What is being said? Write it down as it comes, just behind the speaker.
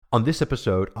On this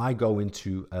episode, I go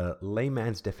into a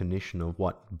layman's definition of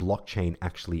what blockchain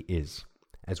actually is,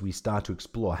 as we start to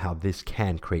explore how this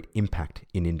can create impact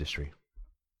in industry.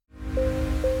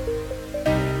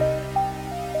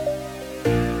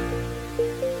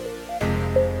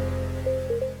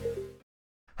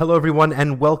 Hello everyone,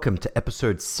 and welcome to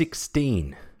episode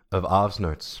 16 of Arv's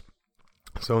Notes.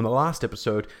 So in the last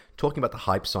episode, talking about the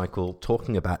hype cycle,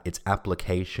 talking about its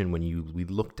application when we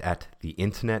looked at the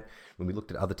internet, when we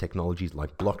looked at other technologies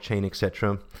like blockchain,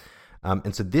 etc.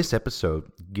 And so this episode,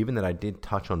 given that I did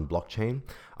touch on blockchain,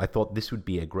 I thought this would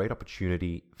be a great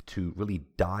opportunity to really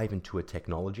dive into a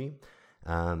technology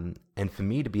and for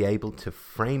me to be able to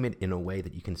frame it in a way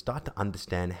that you can start to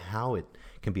understand how it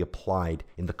can be applied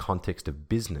in the context of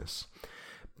business.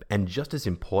 And just as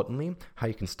importantly, how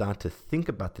you can start to think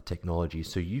about the technology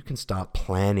so you can start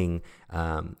planning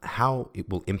how it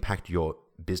will impact your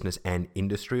business and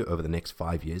industry over the next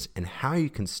 5 years, and how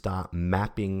you can start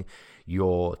mapping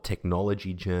your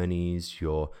technology journeys,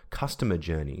 your customer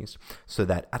journeys, so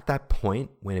that at that point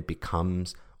when it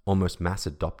becomes almost mass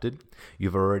adopted,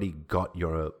 you've already got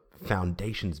your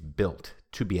foundations built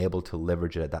to be able to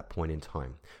leverage it at that point in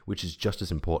time, which is just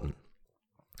as important.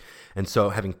 And so,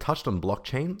 having touched on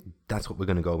blockchain, that's what we're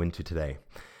going to go into today.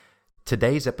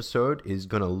 Today's episode is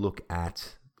going to look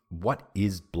at what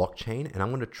is blockchain, and I'm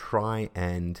going to try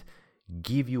and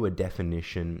give you a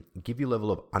definition, give you a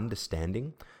level of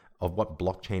understanding of what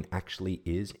blockchain actually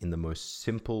is in the most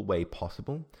simple way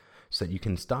possible, so that you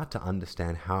can start to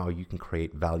understand how you can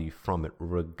create value from it,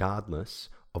 regardless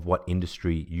of what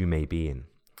industry you may be in.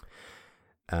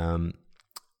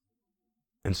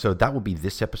 And so that will be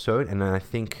this episode, and then I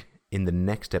think in the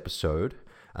next episode,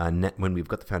 when we've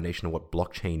got the foundation of what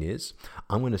blockchain is,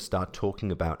 I'm going to start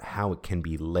talking about how it can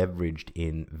be leveraged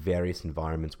in various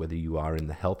environments, whether you are in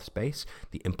the health space,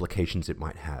 the implications it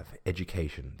might have,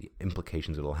 education, the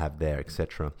implications it'll have there,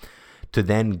 etc., to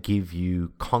then give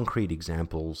you concrete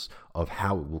examples of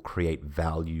how it will create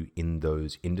value in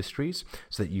those industries,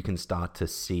 so that you can start to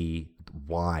see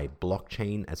why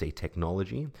blockchain as a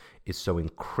technology is so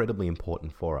incredibly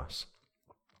important for us.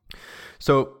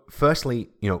 So firstly,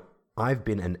 I've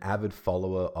been an avid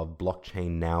follower of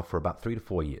blockchain now for about 3 to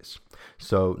 4 years.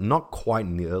 So not quite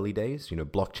in the early days.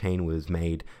 Blockchain was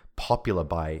made popular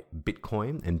by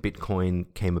Bitcoin, and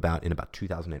Bitcoin came about in about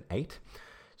 2008.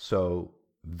 So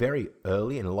very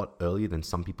early, and a lot earlier than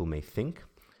some people may think,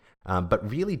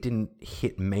 but really didn't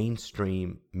hit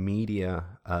mainstream media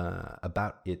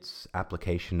about its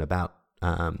application, about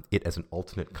it as an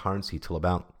alternate currency till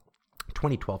about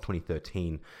 2012,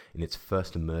 2013 in its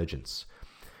first emergence.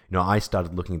 I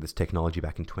started looking at this technology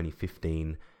back in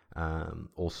 2015,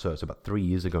 also, so about 3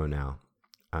 years ago now,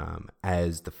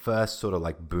 as the first sort of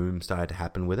like boom started to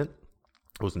happen with it.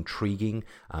 It was intriguing.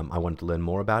 I wanted to learn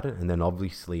more about it. And then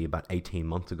obviously about 18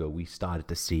 months ago, we started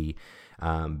to see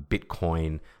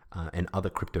Bitcoin and other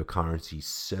cryptocurrencies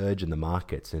surge in the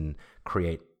markets and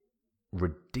create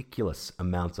ridiculous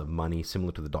amounts of money,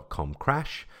 similar to the dot-com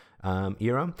crash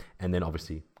era, and then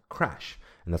obviously crash.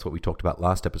 And that's what we talked about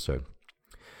last episode.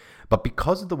 But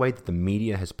because of the way that the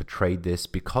media has portrayed this,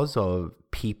 because of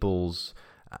people's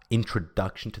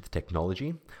introduction to the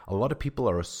technology, a lot of people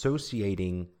are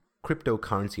associating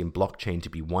cryptocurrency and blockchain to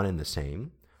be one and the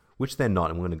same, which they're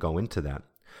not, and we're going to go into that.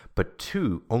 But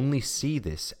two, only see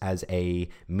this as a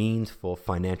means for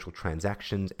financial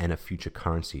transactions and a future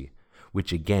currency,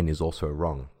 which again is also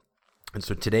wrong. And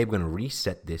so today we're going to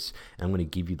reset this, and I'm going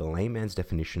to give you the layman's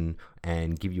definition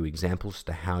and give you examples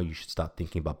to how you should start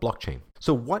thinking about blockchain.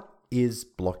 So what is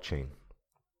blockchain?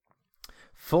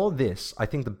 For this, I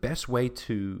think the best way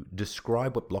to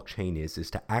describe what blockchain is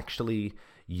to actually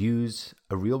use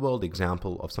a real-world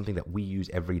example of something that we use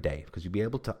every day, because you'll be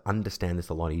able to understand this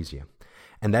a lot easier.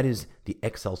 And that is the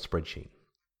Excel spreadsheet.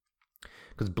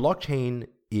 Because blockchain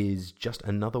is just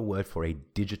another word for a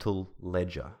digital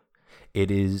ledger. It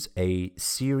is a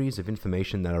series of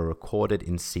information that are recorded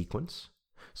in sequence.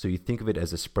 So you think of it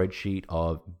as a spreadsheet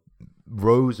of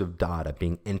rows of data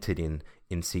being entered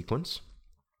in sequence.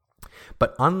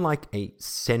 But unlike a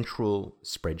central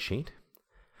spreadsheet,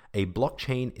 a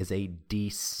blockchain is a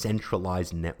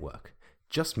decentralized network,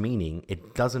 just meaning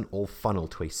it doesn't all funnel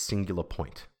to a singular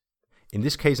point. In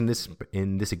this case,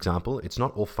 in this example, it's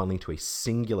not all funneling to a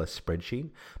singular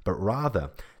spreadsheet, but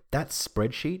rather that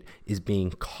spreadsheet is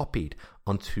being copied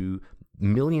onto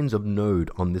millions of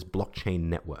nodes on this blockchain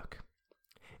network.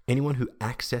 Anyone who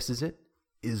accesses it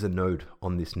is a node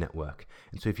on this network.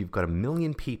 And so if you've got 1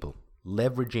 million people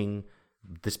leveraging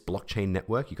this blockchain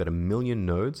network, you've got 1 million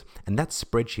nodes, and that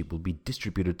spreadsheet will be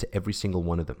distributed to every single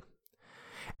one of them.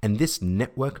 And this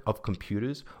network of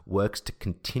computers works to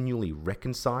continually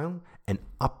reconcile and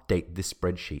update this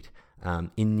spreadsheet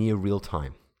in near real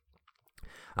time.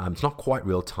 It's not quite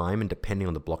real time, and depending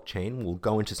on the blockchain, we'll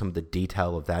go into some of the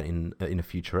detail of that in a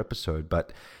future episode.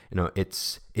 But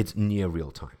it's near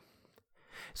real time.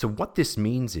 So what this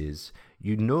means is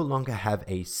you no longer have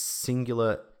a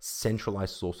singular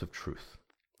centralized source of truth,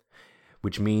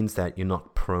 which means that you're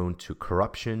not prone to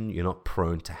corruption, you're not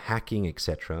prone to hacking,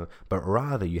 etc., but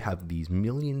rather you have these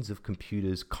millions of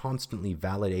computers constantly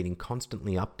validating,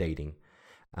 constantly updating,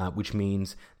 which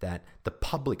means that the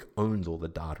public owns all the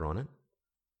data on it,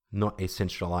 not a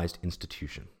centralized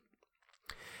institution.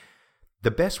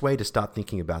 The best way to start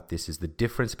thinking about this is the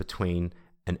difference between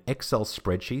an Excel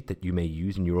spreadsheet that you may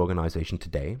use in your organization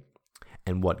today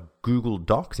and what Google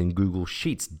Docs and Google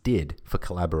Sheets did for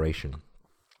collaboration.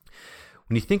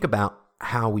 When you think about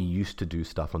how we used to do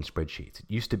stuff on spreadsheets, it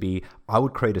used to be I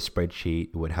would create a spreadsheet,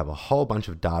 it would have a whole bunch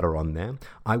of data on there.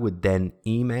 I would then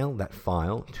email that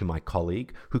file to my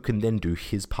colleague who can then do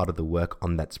his part of the work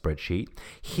on that spreadsheet.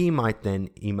 He might then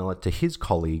email it to his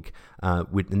colleague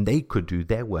and they could do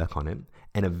their work on it.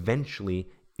 And eventually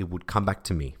it would come back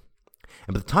to me.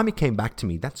 And by the time it came back to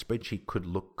me, that spreadsheet could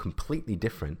look completely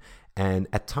different. And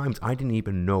at times, I didn't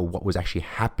even know what was actually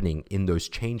happening in those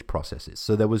change processes.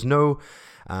 So there was no,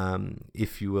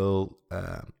 if you will,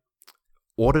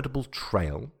 auditable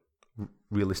trail,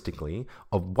 realistically,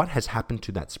 of what has happened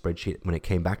to that spreadsheet when it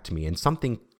came back to me. And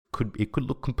it could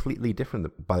look completely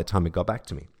different by the time it got back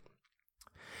to me.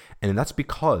 And that's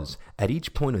because at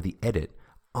each point of the edit,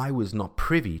 I was not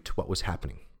privy to what was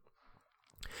happening.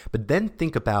 But then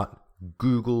think about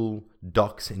Google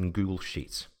Docs and Google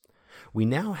Sheets. We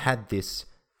now had this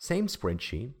same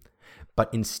spreadsheet,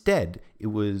 but instead it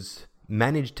was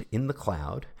managed in the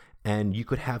cloud, and you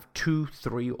could have 2,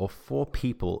 3, or 4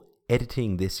 people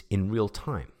editing this in real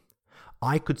time.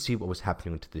 I could see what was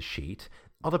happening to the sheet.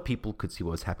 Other people could see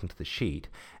what was happening to the sheet.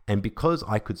 And because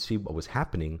I could see what was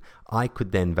happening, I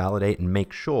could then validate and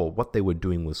make sure what they were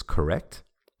doing was correct,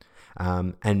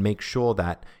 and make sure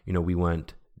that we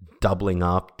weren't doubling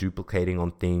up, duplicating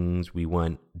on things. We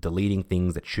weren't deleting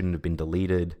things that shouldn't have been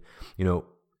deleted.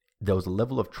 There was a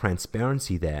level of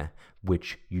transparency there,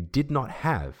 which you did not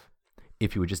have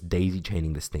if you were just daisy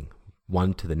chaining this thing,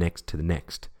 one to the next,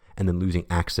 and then losing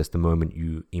access the moment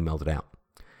you emailed it out.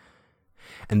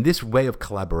 And this way of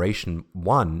collaboration,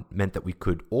 one, meant that we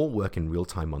could all work in real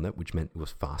time on it, which meant it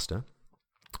was faster.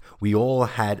 We all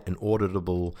had an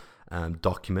auditable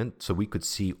document, so we could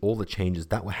see all the changes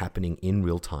that were happening in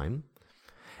real time.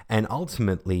 And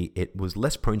ultimately, it was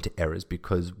less prone to errors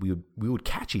because we would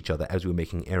catch each other as we were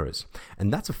making errors.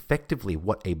 And that's effectively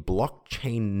what a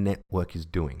blockchain network is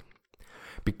doing.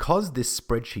 Because this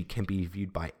spreadsheet can be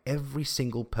viewed by every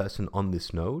single person on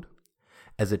this node,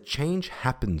 as a change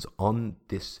happens on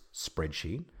this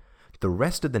spreadsheet, the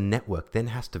rest of the network then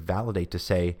has to validate to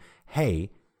say, hey,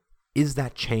 is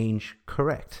that change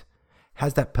correct?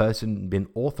 Has that person been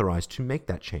authorized to make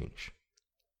that change?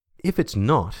 If it's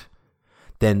not,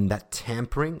 then that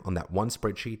tampering on that one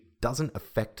spreadsheet doesn't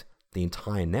affect the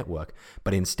entire network,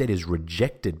 but instead is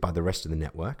rejected by the rest of the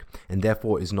network and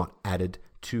therefore is not added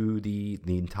to the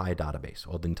entire database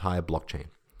or the entire blockchain.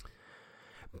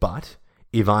 But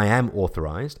if I am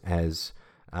authorized as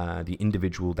the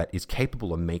individual that is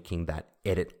capable of making that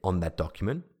edit on that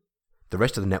document, the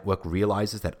rest of the network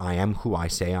realizes that I am who I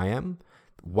say I am.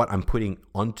 What I'm putting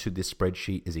onto this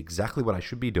spreadsheet is exactly what I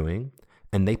should be doing,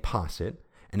 and they pass it,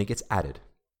 and it gets added.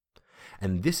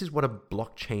 And this is what a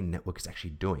blockchain network is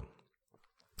actually doing.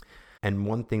 And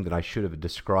one thing that I should have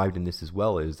described in this as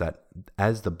well is that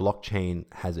as the blockchain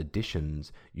has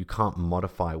additions, you can't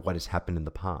modify what has happened in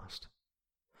the past.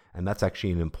 And that's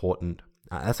actually an important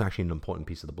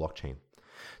piece of the blockchain.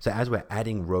 So as we're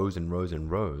adding rows and rows and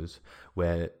rows,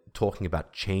 we're talking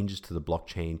about changes to the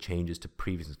blockchain, changes to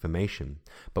previous information,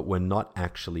 but we're not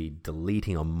actually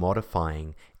deleting or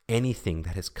modifying anything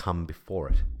that has come before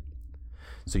it.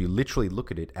 So you literally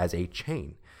look at it as a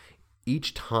chain.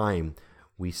 Each time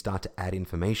we start to add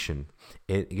information,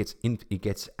 it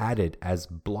gets added as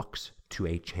blocks to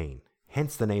a chain,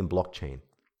 hence the name blockchain.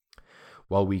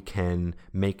 While we can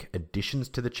make additions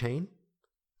to the chain,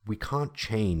 we can't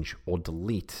change or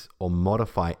delete or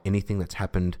modify anything that's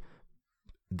happened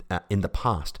in the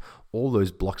past. All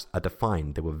those blocks are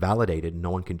defined. They were validated.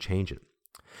 No one can change it.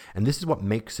 And this is what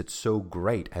makes it so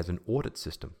great as an audit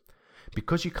system.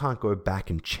 Because you can't go back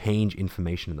and change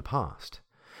information in the past,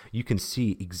 you can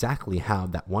see exactly how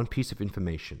that one piece of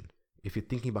information, if you're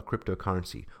thinking about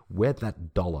cryptocurrency, where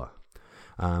that dollar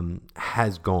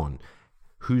has gone,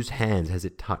 whose hands has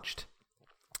it touched,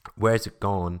 Where has it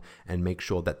gone, and make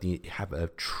sure that you have a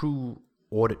true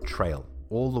audit trail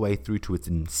all the way through to its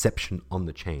inception on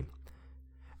the chain.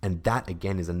 And that,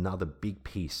 again, is another big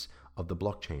piece of the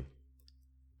blockchain.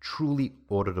 Truly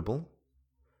auditable,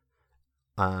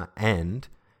 and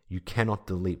you cannot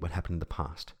delete what happened in the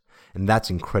past. And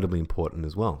that's incredibly important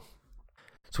as well.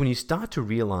 So when you start to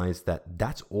realize that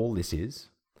that's all this is,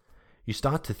 you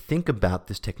start to think about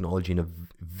this technology in a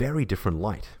very different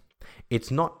light.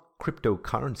 It's not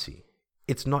cryptocurrency.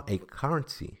 It's not a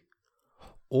currency.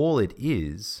 All it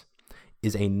is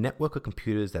a network of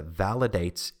computers that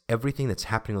validates everything that's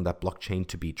happening on that blockchain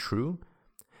to be true,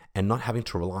 and not having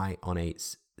to rely on a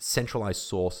centralized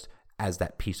source as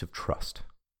that piece of trust.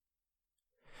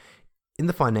 In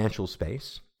the financial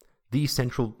space, these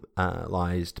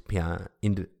centralized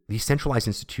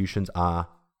institutions are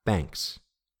banks,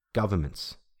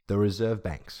 governments, the reserve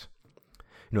banks.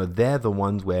 They're the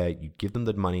ones where you give them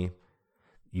the money,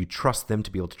 you trust them to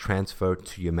be able to transfer it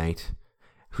to your mate,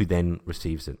 who then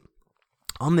receives it.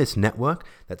 On this network,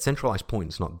 that centralized point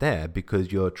is not there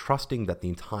because you're trusting that the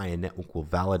entire network will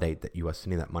validate that you are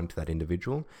sending that money to that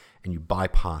individual, and you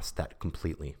bypass that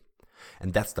completely.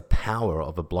 And that's the power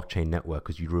of a blockchain network,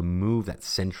 because you remove that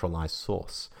centralized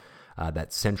source,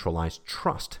 that centralized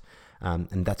trust,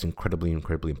 and that's incredibly,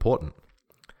 incredibly important.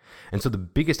 And so the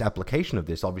biggest application of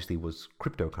this obviously was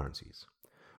cryptocurrencies,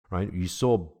 right? You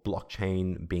saw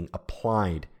blockchain being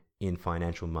applied in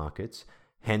financial markets,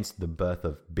 hence the birth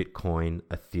of Bitcoin,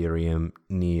 Ethereum,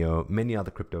 Neo, many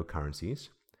other cryptocurrencies,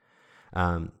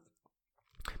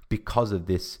 because of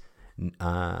this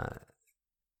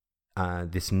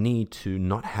this need to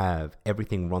not have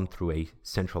everything run through a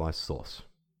centralized source.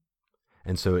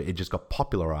 And so it just got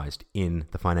popularized in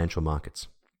the financial markets.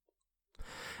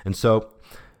 And so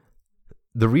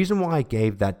the reason why I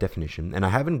gave that definition, and I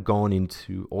haven't gone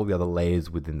into all the other layers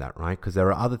within that, right? Because there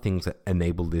are other things that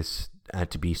enable this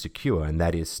to be secure, and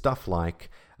that is stuff like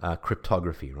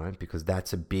cryptography, right? Because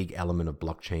that's a big element of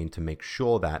blockchain, to make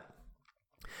sure that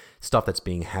stuff that's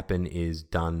being happen is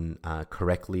done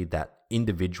correctly, that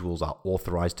individuals are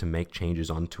authorized to make changes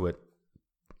onto it,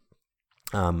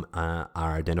 are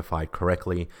identified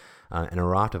correctly, and a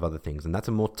raft of other things. And that's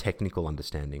a more technical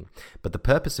understanding. But the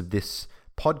purpose of this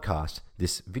podcast,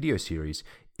 this video series,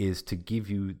 is to give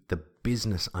you the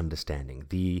business understanding,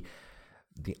 the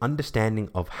understanding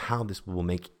of how this will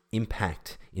make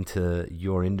impact into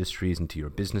your industries, into your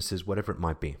businesses, whatever it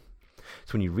might be.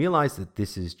 So when you realize that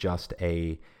this is just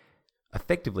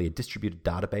effectively a distributed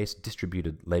database,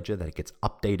 distributed ledger that gets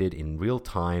updated in real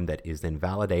time, that is then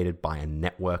validated by a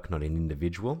network, not an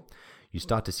individual, you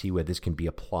start to see where this can be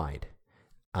applied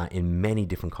in many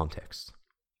different contexts.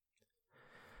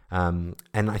 And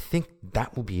I think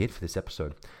that will be it for this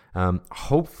episode.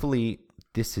 Hopefully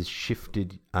this has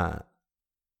shifted your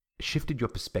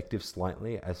perspective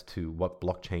slightly as to what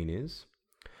blockchain is,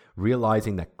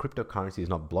 realizing that cryptocurrency is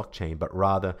not blockchain, but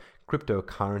rather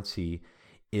cryptocurrency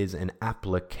is an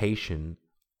application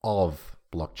of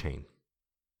blockchain.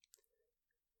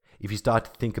 If you start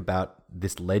to think about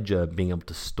this ledger being able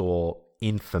to store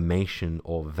information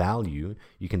or value,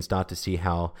 you can start to see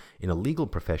how in a legal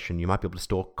profession you might be able to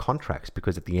store contracts,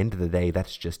 because at the end of the day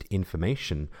that's just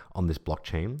information on this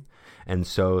blockchain. And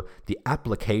so the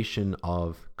application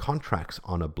of contracts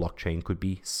on a blockchain could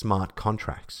be smart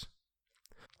contracts.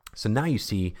 So now you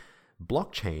see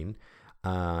blockchain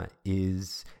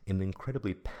is an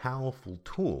incredibly powerful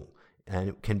tool, and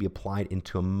it can be applied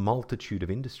into a multitude of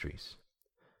industries.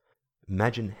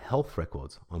 Imagine health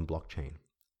records on blockchain.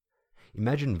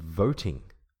 Imagine voting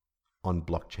on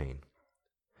blockchain.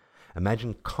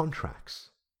 Imagine contracts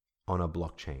on a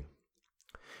blockchain.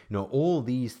 All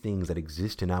these things that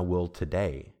exist in our world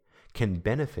today can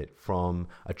benefit from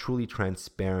a truly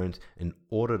transparent and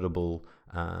auditable,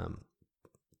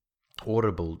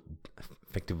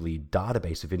 effectively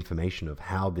database of information of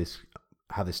how this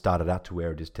started out to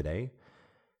where it is today.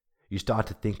 You start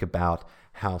to think about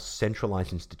how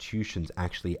centralized institutions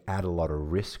actually add a lot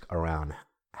of risk around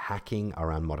hacking,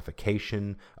 around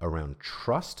modification, around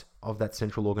trust of that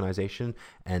central organization,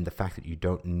 and the fact that you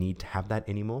don't need to have that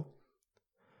anymore.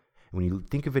 When you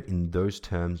think of it in those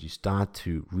terms, you start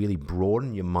to really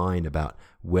broaden your mind about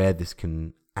where this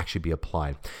can actually be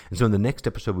applied. And so in the next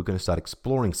episode, we're going to start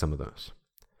exploring some of those.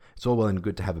 It's all well and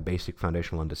good to have a basic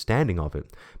foundational understanding of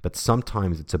it, but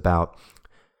sometimes it's about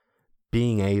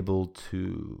being able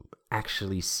to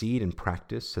actually see it in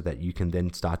practice so that you can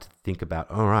then start to think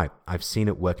about, all right, I've seen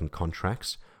it work in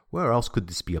contracts. Where else could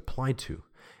this be applied to?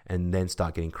 And then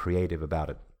start getting creative about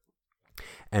it.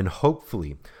 And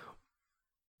hopefully,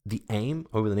 the aim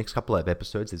over the next couple of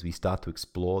episodes as we start to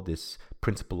explore this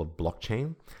principle of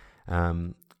blockchain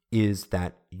is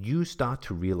that you start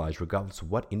to realize, regardless of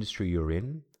what industry you're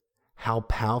in, how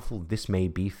powerful this may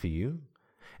be for you.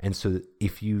 And so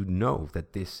if you know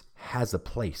that this has a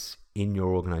place in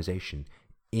your organization,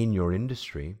 in your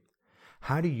industry,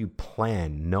 how do you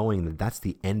plan, knowing that that's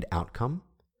the end outcome,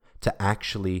 to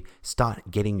actually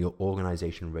start getting your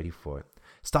organization ready for it?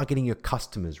 Start getting your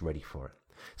customers ready for it.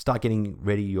 Start getting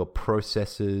ready your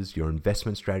processes, your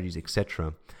investment strategies,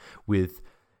 etc., with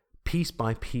piece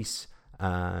by piece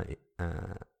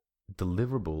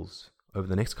deliverables over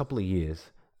the next couple of years,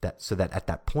 so that at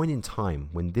that point in time,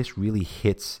 when this really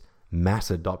hits mass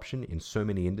adoption in so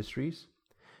many industries,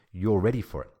 you're ready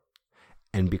for it.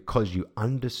 And because you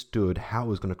understood how it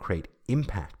was going to create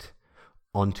impact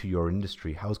onto your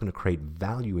industry, how it's going to create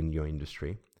value in your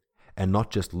industry, and not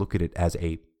just look at it as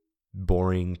a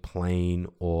boring, plain,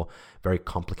 or very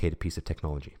complicated piece of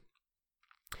technology.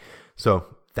 So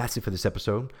that's it for this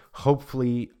episode.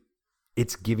 Hopefully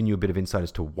it's given you a bit of insight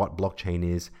as to what blockchain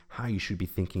is, how you should be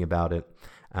thinking about it,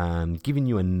 giving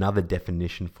you another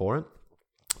definition for it,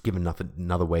 given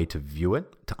another way to view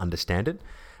it, to understand it.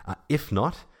 If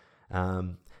not,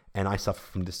 and I suffer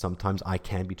from this sometimes, I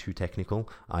can be too technical.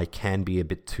 I can be a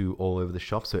bit too all over the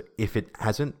shop. So if it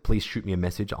hasn't, please shoot me a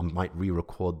message. I might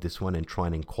re-record this one and try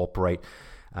and incorporate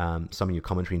some of your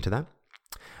commentary into that.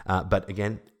 But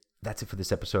again, that's it for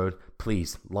this episode.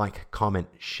 Please like, comment,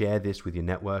 share this with your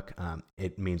network.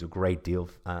 It means a great deal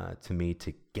to me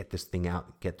to get this thing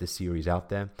out, get this series out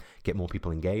there, get more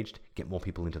people engaged, get more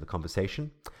people into the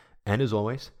conversation. And as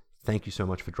always, thank you so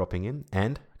much for dropping in,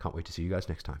 and I can't wait to see you guys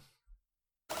next time.